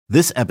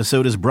This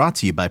episode is brought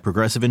to you by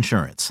Progressive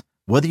Insurance.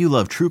 Whether you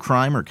love true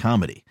crime or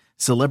comedy,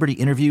 celebrity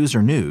interviews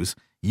or news,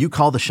 you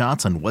call the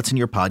shots on what's in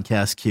your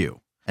podcast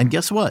queue. And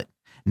guess what?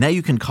 Now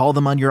you can call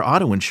them on your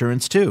auto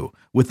insurance too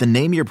with the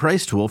Name Your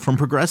Price tool from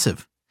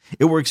Progressive.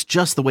 It works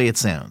just the way it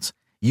sounds.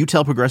 You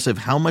tell Progressive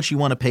how much you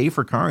want to pay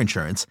for car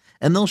insurance,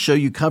 and they'll show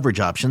you coverage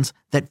options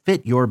that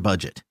fit your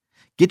budget.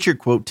 Get your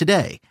quote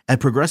today at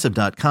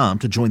Progressive.com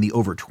to join the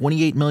over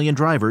 28 million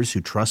drivers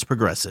who trust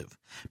Progressive.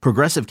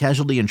 Progressive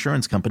Casualty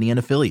Insurance Company and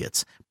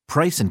Affiliates.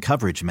 Price and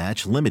coverage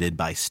match limited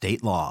by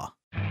state law.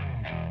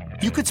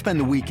 You could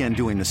spend the weekend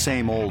doing the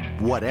same old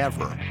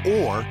whatever,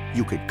 or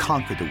you could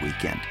conquer the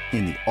weekend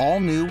in the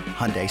all-new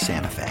Hyundai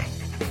Santa Fe.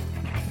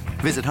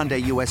 Visit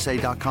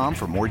HyundaiUSA.com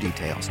for more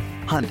details.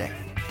 Hyundai,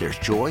 there's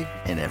joy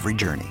in every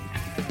journey.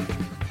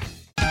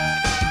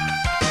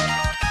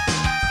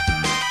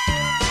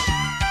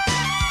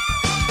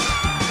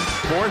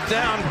 Fourth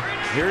down.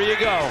 Here you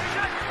go.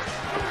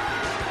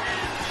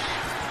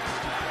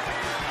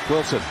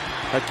 Wilson.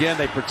 Again,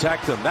 they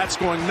protect him. That's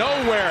going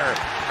nowhere.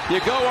 You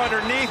go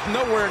underneath,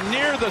 nowhere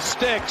near the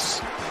sticks.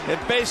 And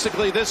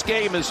basically, this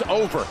game is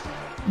over.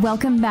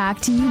 Welcome back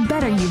to You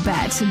Better You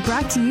Bet,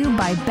 brought to you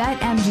by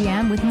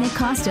BetMGM with Nick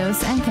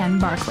Costos and Ken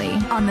Barkley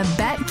on the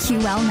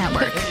BetQL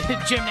network.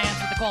 Jim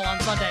Nance with the call on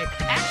Sunday.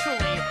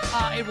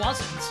 Actually, it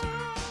wasn't.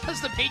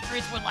 Because the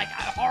Patriots would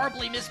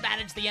horribly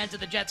mismanage the end,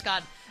 and the Jets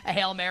got a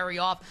Hail Mary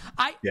off.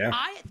 I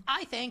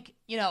think,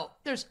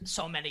 there's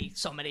so many,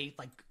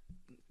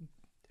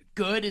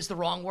 good is the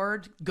wrong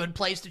word. Good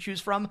place to choose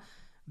from.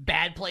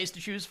 Bad place to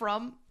choose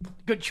from.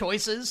 Good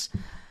choices.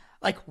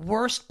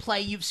 Worst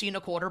play you've seen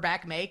a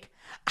quarterback make.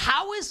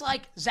 How is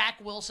Zach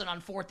Wilson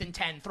on 4th and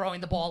 10 throwing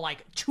the ball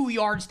 2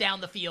 yards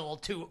down the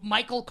field to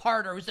Michael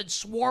Carter, who's been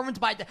swarmed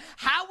by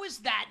how is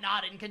that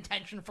not in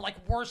contention for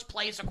worst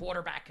plays a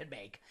quarterback could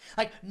make?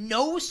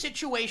 No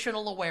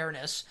situational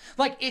awareness.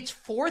 It's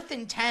 4th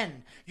and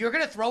 10. You're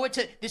gonna throw it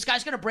to this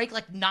guy's gonna break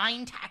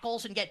 9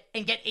 tackles and get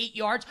 8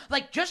 yards.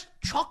 Just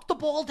chuck the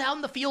ball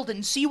down the field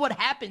and see what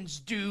happens,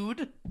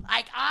 dude.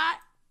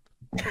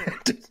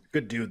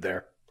 Good dude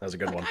there. That was a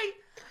good one.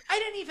 I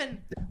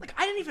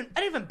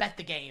didn't even bet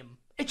the game.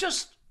 It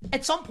just,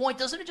 at some point,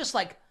 doesn't it just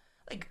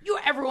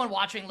everyone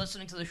watching,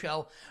 listening to the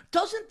show,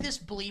 doesn't this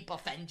bleep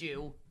offend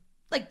you?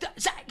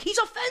 Zach, he's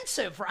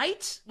offensive,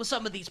 right? With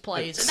some of these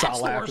plays. And that's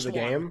the worst after the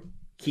game,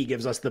 he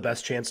gives us the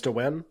best chance to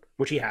win,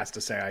 which he has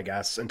to say, I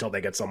guess, until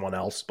they get someone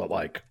else. But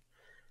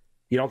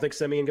you don't think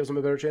Simeon gives him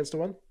a better chance to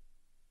win?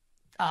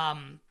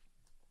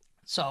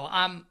 So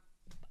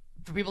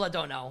for people that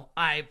don't know,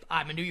 I'm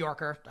a New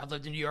Yorker. I've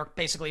lived in New York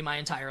basically my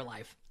entire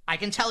life. I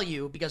can tell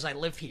you, because I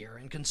live here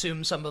and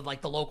consume some of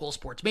the local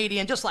sports media,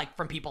 and just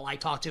from people I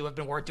talk to have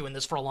been doing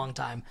this for a long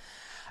time.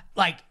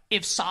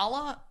 If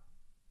Saleh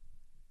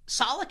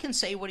can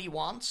say what he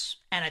wants,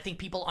 and I think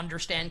people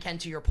understand, Ken,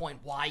 to your point,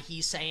 why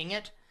he's saying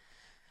it.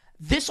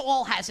 This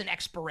all has an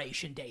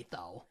expiration date,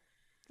 though.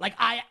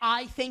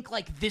 I think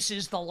this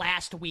is the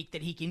last week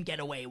that he can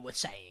get away with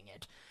saying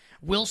it.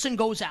 Wilson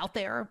goes out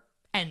there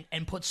and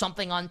puts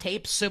something on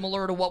tape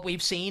similar to what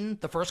we've seen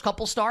the first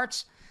couple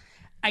starts.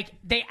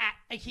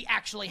 He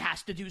actually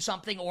has to do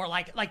something, or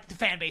the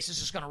fan base is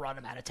just going to run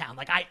him out of town.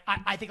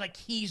 I think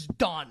he's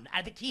done.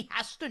 I think he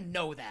has to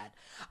know that.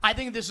 I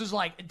think this is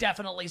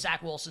definitely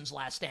Zach Wilson's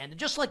last stand. And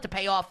just to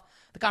pay off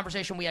the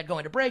conversation we had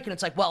going to break, and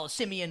it's well, is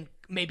Simeon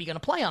maybe going to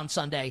play on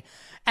Sunday?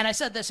 And I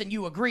said this and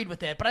you agreed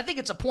with it, but I think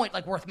it's a point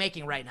worth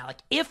making right now.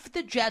 If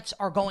the Jets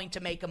are going to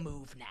make a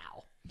move now,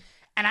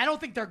 and I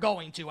don't think they're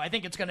going to. I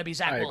think it's going to be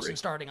Zach Wilson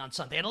starting on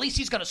Sunday. And at least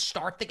he's going to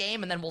start the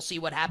game, and then we'll see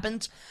what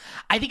happens.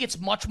 I think it's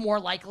much more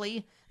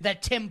likely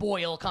that Tim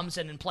Boyle comes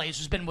in and plays,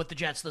 who's been with the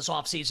Jets this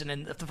offseason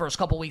and the first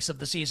couple weeks of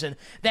the season,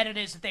 than it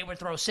is that they would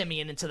throw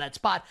Simeon into that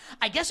spot.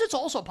 I guess it's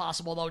also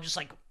possible, though, just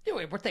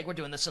we're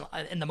doing this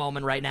in the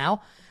moment right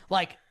now.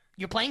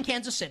 You're playing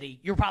Kansas City.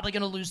 You're probably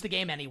going to lose the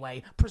game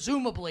anyway.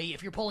 Presumably,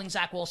 if you're pulling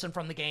Zach Wilson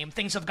from the game,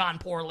 things have gone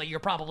poorly. You're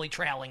probably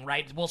trailing,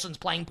 right? Wilson's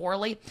playing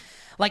poorly.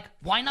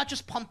 Why not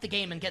just punt the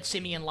game and get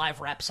Simeon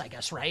live reps, I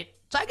guess, right?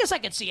 So I guess I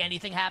could see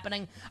anything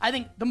happening. I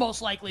think the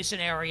most likely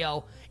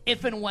scenario,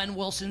 if and when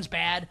Wilson's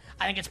bad,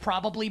 I think it's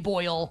probably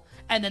Boyle,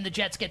 and then the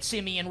Jets get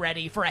Simeon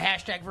ready for a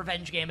hashtag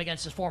revenge game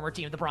against his former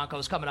team, the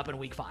Broncos, coming up in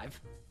Week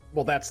 5.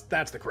 Well, that's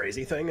the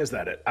crazy thing, is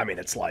that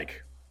it's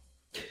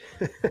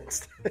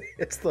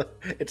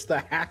it's the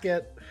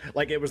Hackett,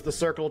 it was the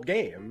circled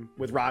game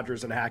with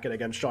Rodgers and Hackett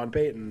against Sean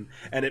Payton,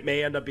 and it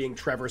may end up being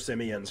Trevor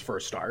Simeon's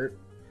first start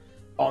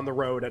on the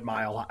road at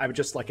Mile High. I'm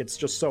just it's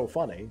just so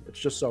funny. It's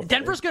just so funny.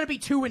 Denver's going to be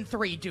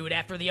 2-3, dude,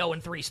 after the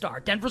 0-3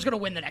 start. Denver's going to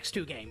win the next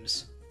 2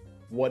 games.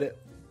 What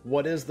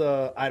is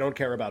the, I don't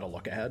care about a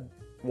look ahead.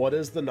 What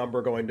is the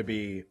number going to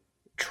be?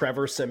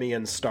 Trevor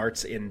Simeon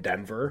starts in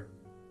Denver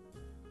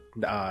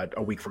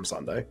a week from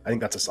Sunday. I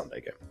think that's a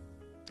Sunday game.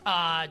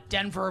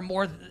 Denver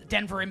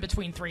in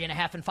between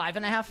 3.5 and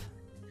 5.5.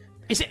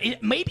 Is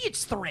it? Maybe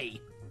it's 3.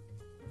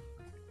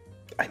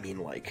 I mean,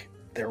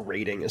 their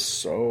rating is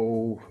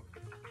so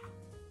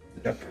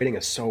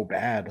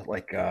bad.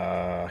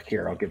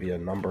 Here, I'll give you a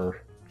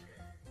number.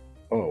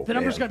 Oh, the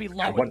number's man. going to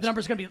be lower. The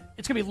number's going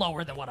to be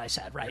lower than what I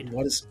said, right? And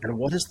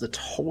what is the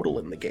total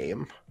in the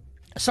game?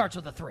 It starts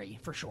with a 3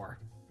 for sure.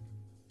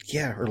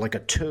 Yeah, or like a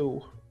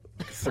 2,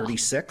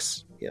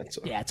 36. Yeah,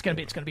 it's going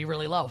to be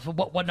really low. So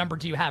what number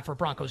do you have for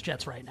Broncos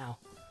Jets right now?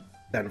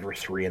 Denver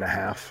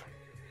 3.5.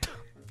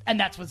 And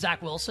that's with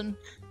Zach Wilson?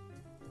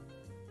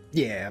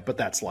 Yeah, but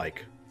that's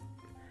like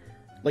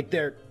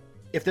they're,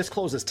 if this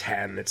closes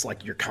 10, it's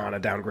like you're kind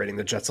of downgrading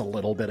the Jets a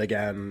little bit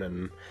again,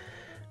 and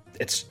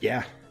it's,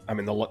 yeah. I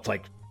mean,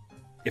 like,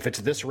 if it's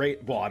this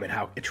rate, well, I mean,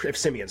 if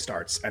Simeon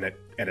starts and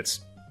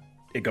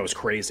it goes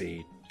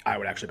crazy, I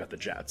would actually bet the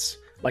Jets.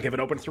 Like, if it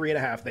opened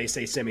 3.5, they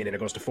say Simeon and it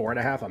goes to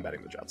 4.5, I'm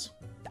betting the Jets.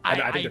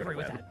 I think agree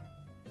with that.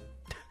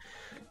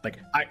 Like,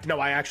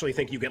 I actually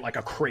think you get like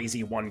a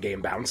crazy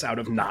 1-game bounce out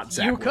of not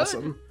Zach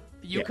Wilson.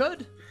 You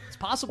could. It's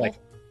possible. Like,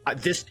 I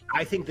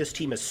think this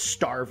team is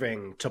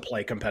starving to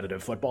play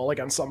competitive football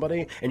against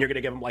somebody, and you're going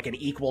to give them like an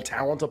equal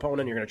talent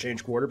opponent. You're going to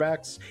change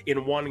quarterbacks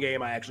in one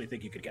game. I actually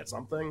think you could get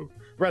something.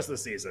 The rest of the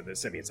season,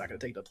 Simeon's not going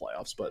to take the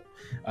playoffs, but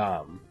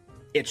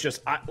it's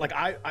just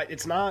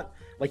it's not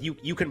like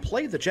you can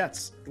play the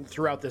Jets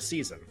throughout this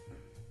season.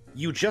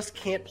 You just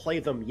can't play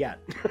them yet.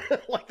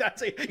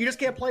 You just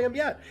can't play them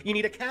yet. You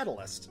need a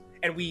catalyst,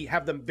 and we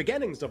have the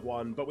beginnings of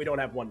one, but we don't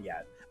have one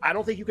yet. I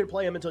don't think you can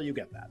play them until you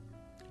get that.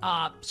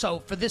 So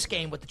for this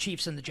game with the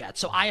Chiefs and the Jets,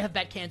 so I have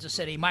bet Kansas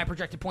City. My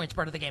projected point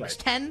spread of the game is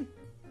 10.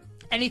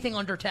 Anything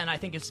under 10, I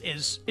think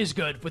is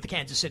good with the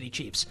Kansas City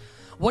Chiefs.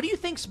 What do you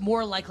think's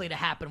more likely to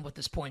happen with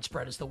this point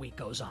spread as the week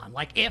goes on?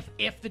 Like,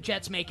 if the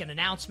Jets make an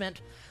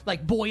announcement,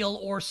 like Boyle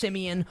or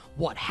Simeon,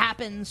 what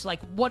happens?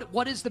 Like,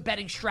 what is the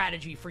betting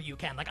strategy for you,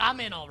 Ken? Like, I'm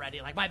in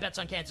already. Like, my bet's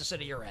on Kansas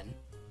City, you're in.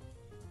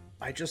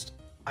 I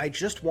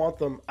just want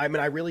them. I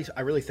mean, I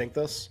really think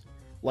this.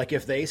 Like,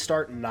 if they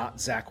start not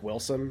Zach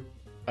Wilson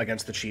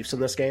against the Chiefs in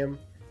this game,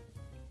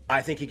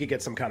 I think you could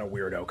get some kind of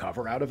weirdo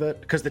cover out of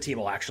it because the team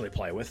will actually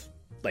play with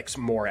like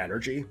some more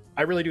energy.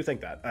 I really do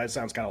think that. It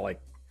sounds kind of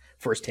like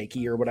first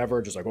takey or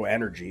whatever, just like, oh,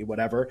 energy,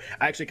 whatever.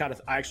 I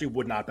actually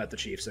would not bet the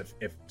Chiefs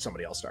if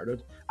somebody else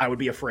started. I would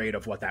be afraid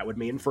of what that would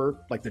mean for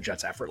like the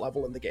Jets' effort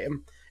level in the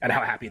game and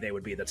how happy they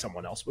would be that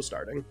someone else was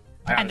starting.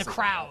 And the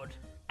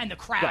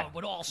crowd right.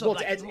 would also.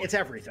 Well, it's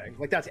everything.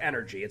 Like, that's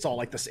energy. It's all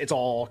like this. It's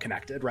all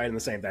connected, right? In the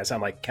same thing. I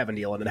sound like Kevin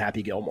Nealon and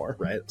Happy Gilmore,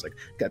 right? It's like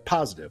got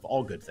positive,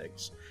 all good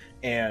things.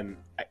 And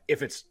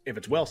if it's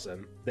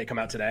Wilson, they come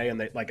out today and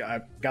they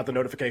I got the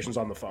notifications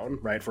on the phone,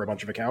 right, for a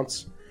bunch of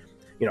accounts.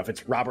 You know, if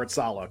it's Robert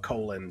Saleh,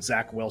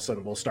 Zach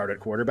Wilson will start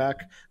at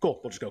quarterback. Cool.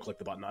 We'll just go click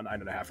the button on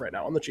 9.5 right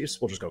now on the Chiefs.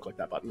 We'll just go click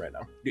that button right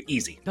now.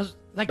 Easy.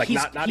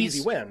 Not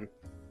easy win,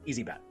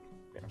 easy bet.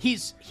 You know?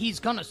 He's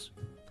gonna.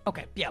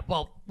 Okay, yeah,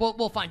 well,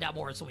 we'll find out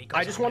more as the week goes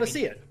on. I just want to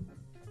see it.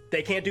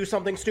 They can't do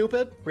something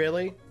stupid?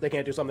 Really? They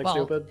can't do something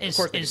stupid? Of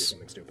course they can do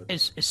something stupid.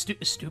 Is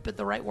stupid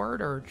the right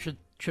word, or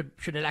should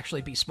it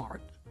actually be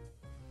smart?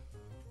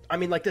 I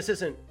mean, like, this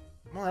isn't...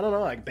 Well, I don't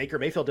know. Like, Baker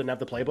Mayfield didn't have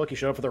the playbook. He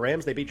showed up for the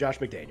Rams. They beat Josh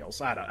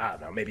McDaniels. I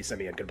don't know. Maybe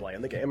Simeon can play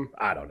in the game.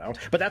 I don't know.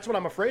 But that's what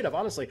I'm afraid of,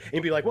 honestly. And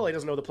you'd be like, well, he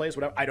doesn't know the plays.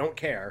 Whatever. I don't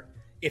care.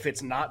 If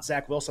it's not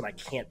Zach Wilson, I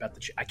can't bet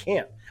I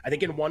can't. I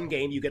think in one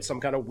game you get some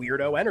kind of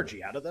weirdo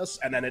energy out of this,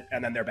 and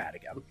then they're bad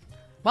again.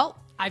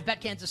 Well, I've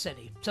bet Kansas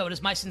City, so it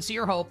is my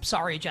sincere hope,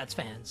 sorry Jets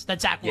fans,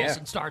 that Zach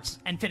Wilson starts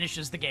and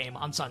finishes the game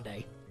on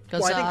Sunday.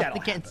 Well, I think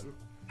that'll happen.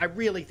 I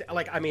really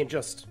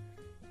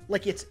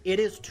it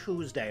is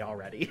Tuesday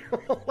already.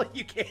 Like,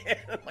 you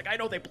can't. Like, I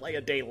know they play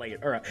a day late,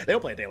 or they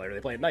don't play a day later.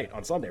 They play at night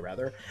on Sunday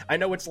rather. I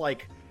know it's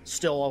like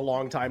still a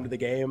long time to the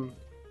game.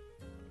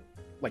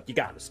 Like, you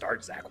got to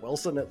start Zach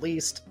Wilson at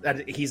least.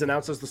 He's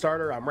announced as the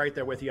starter. I'm right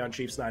there with you on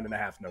Chiefs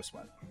 9.5. No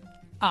sweat.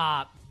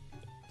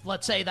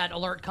 Let's say that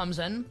alert comes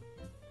in.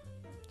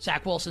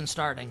 Zach Wilson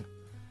starting.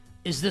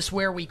 Is this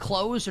where we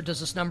close, or does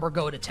this number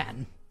go to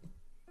 10?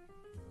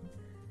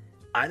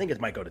 I think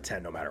it might go to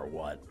 10 no matter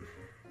what.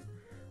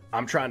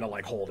 I'm trying to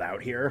like hold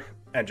out here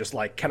and just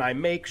like, can I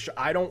make sure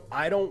I don't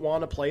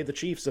want to play the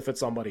Chiefs if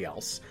it's somebody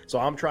else. So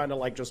I'm trying to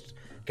like just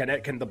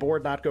can the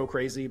board not go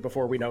crazy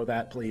before we know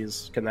that,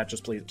 please? Can that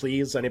just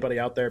please anybody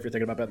out there, if you're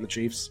thinking about betting the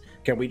Chiefs,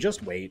 can we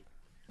just wait?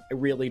 I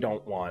really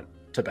don't want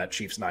to bet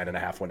Chiefs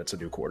 9.5 when it's a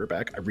new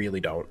quarterback. I really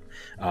don't.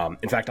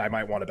 In fact, I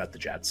might want to bet the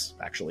Jets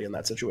actually in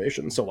that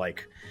situation. So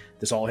like,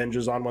 this all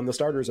hinges on when the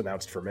starter's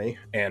announced for me.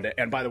 And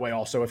by the way,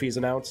 also if he's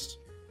announced,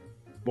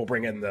 we'll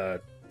bring in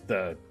the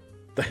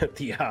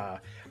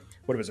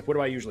what is it? What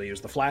do I usually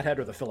use? The flathead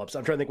or the Phillips?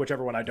 I'm trying to think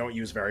whichever one I don't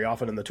use very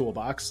often in the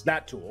toolbox.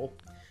 That tool.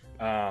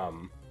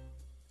 And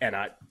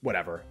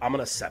whatever. I'm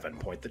gonna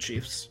 7-point the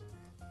Chiefs.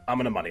 I'm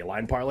gonna money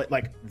line parlay.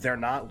 Like, they're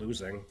not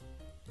losing.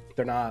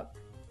 They're not.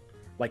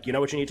 Like, you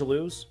know what you need to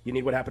lose? You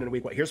need what happened in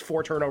week 1. Here's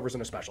 4 turnovers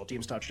and a special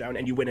teams touchdown,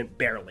 and you win it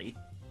barely.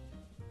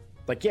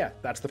 Like, yeah,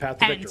 that's the path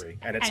to victory,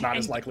 and it's not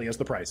as likely as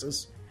the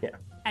prices. Yeah.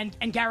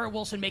 And Garrett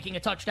Wilson making a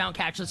touchdown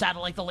catch that's out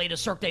of like the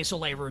latest Cirque du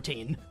Soleil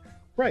routine.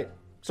 Right.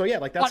 So yeah,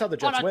 like, that's how the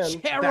Jets win. On a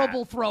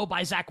terrible throw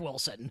by Zach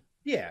Wilson.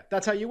 Yeah,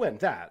 that's how you win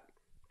that.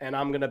 And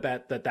I'm gonna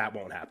bet that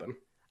won't happen.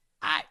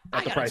 I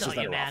gotta tell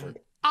you, man.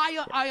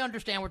 I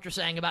understand what you're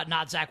saying about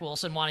not Zach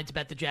Wilson wanting to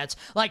bet the Jets.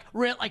 Like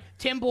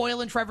Tim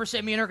Boyle and Trevor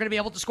Siemian are going to be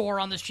able to score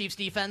on this Chiefs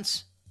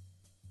defense.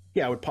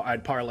 Yeah,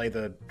 I'd parlay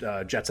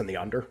the Jets in the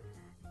under.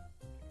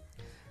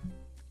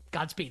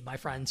 Godspeed, my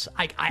friends.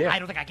 I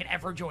don't think I can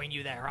ever join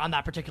you there on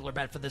that particular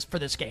bet for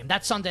this game.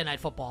 That's Sunday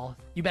Night Football.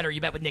 You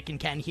bet with Nick and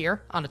Ken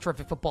here on a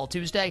Terrific Football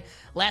Tuesday.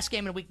 Last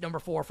game in week number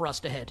 4 for us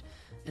to hit.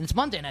 And it's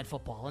Monday Night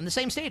Football in the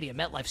same stadium,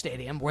 MetLife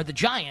Stadium, where the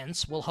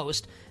Giants will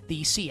host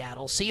the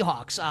Seattle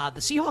Seahawks.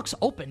 The Seahawks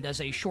opened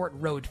as a short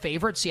road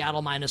favorite,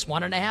 Seattle minus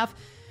 1.5.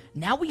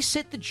 Now we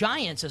sit the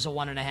Giants as a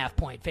 1.5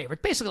 point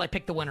favorite. Basically, like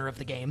pick the winner of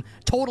the game.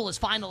 Total is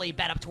finally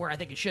bet up to where I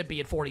think it should be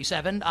at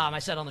 47. I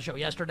said on the show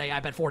yesterday I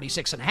bet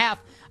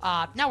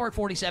 46.5. Now we're at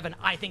 47.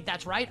 I think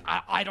that's right.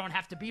 I don't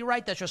have to be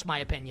right. That's just my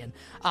opinion.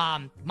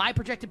 My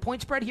projected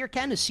point spread here,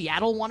 Ken, is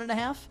Seattle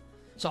 1.5.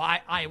 So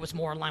I was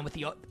more in line with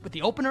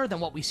the opener than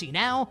what we see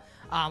now.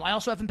 I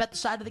also haven't bet the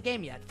side of the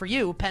game yet. For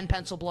you, pen,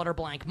 pencil, blood, or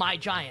blank, my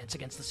Giants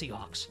against the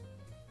Seahawks.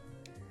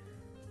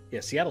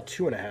 Yeah, Seattle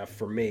 2.5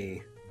 for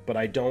me, but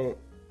I don't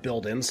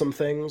build in some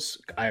things.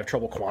 I have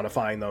trouble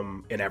quantifying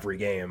them in every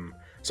game,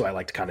 so I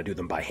like to kind of do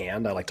them by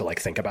hand. I like to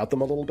think about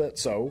them a little bit.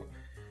 So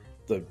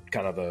the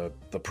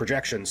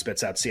projection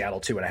spits out Seattle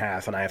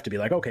 2.5, and I have to be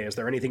like, okay, is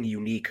there anything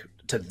unique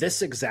to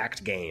this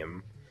exact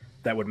game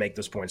that would make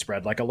this point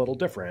spread a little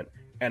different?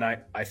 And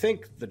I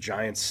think the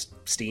Giants'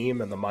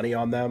 steam and the money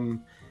on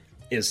them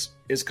is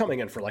coming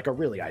in for a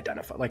really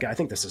identified. I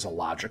think this is a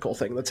logical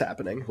thing that's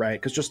happening, right?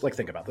 Because just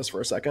think about this for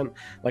a second.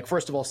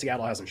 First of all,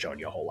 Seattle hasn't shown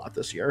you a whole lot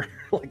this year.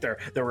 They're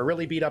a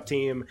really beat up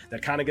team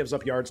that kind of gives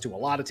up yards to a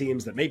lot of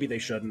teams that maybe they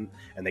shouldn't,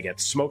 and they get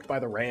smoked by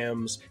the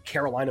Rams.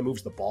 Carolina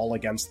moves the ball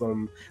against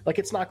them.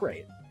 It's not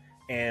great.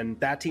 And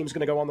that team's going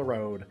to go on the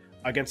road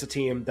against a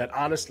team that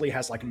honestly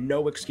has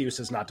no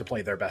excuses not to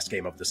play their best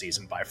game of the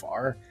season by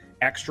far.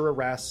 Extra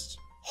rest,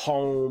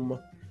 home,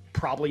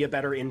 probably a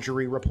better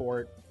injury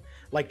report.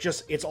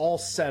 It's all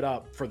set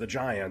up for the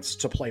Giants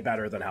to play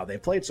better than how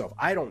they've played. So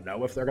I don't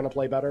know if they're going to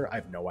play better. I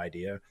have no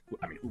idea.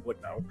 I mean, who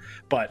would know?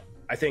 But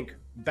I think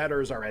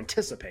bettors are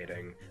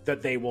anticipating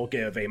that they will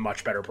give a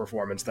much better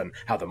performance than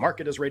how the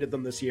market has rated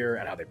them this year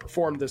and how they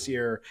performed this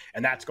year.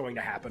 And that's going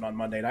to happen on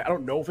Monday night. I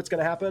don't know if it's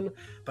going to happen,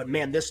 but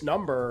man, this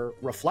number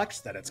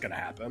reflects that it's going to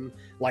happen.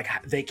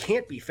 They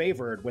can't be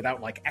favored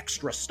without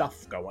extra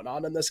stuff going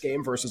on in this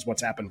game versus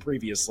what's happened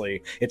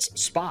previously.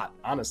 It's spot,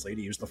 honestly,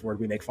 to use the word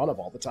we make fun of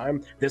all the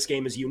time. This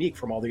game is unique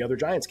from all the other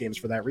Giants games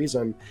for that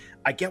reason.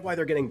 I get why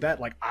they're getting bet.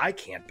 I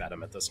can't bet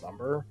them at this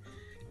number.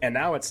 And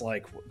now it's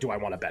do I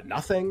want to bet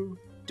nothing?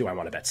 Do I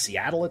want to bet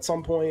Seattle at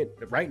some point?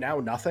 Right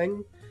now,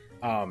 nothing.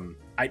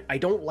 I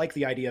don't like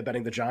the idea of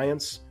betting the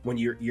Giants when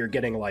you're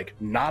getting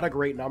not a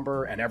great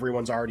number and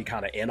everyone's already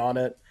kind of in on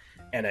it,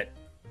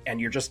 and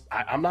you're just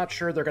I'm not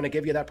sure they're going to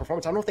give you that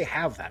performance. I don't know if they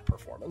have that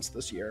performance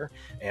this year,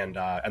 and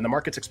the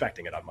market's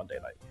expecting it on Monday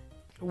night.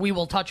 We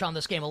will touch on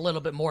this game a little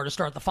bit more to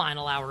start the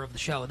final hour of the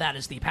show. That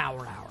is the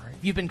Power Hour.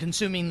 If you've been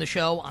consuming the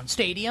show on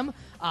Stadium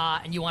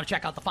and you want to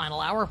check out the final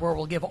hour where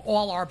we'll give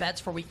all our bets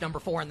for week number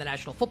 4 in the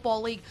National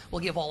Football League, we'll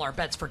give all our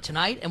bets for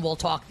tonight, and we'll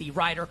talk the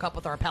Ryder Cup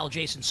with our pal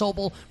Jason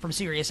Sobel from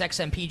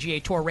SiriusXM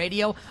PGA Tour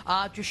Radio.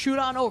 Just shoot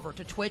on over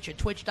to Twitch at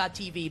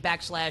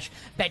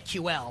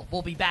twitch.tv/BetQL.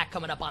 We'll be back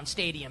coming up on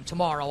Stadium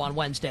tomorrow on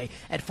Wednesday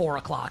at 4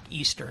 o'clock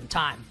Eastern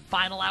Time.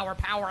 Final hour,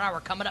 Power Hour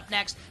coming up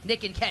next.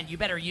 Nick and Ken, you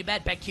better you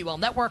bet, BetQL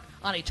Network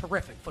on a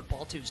terrific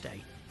Football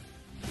Tuesday.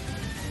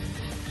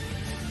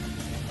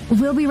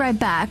 We'll be right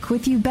back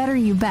with You Better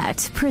You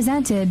Bet,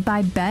 presented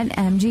by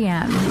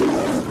BetMGM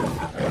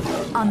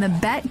on the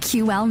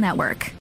BetQL Network.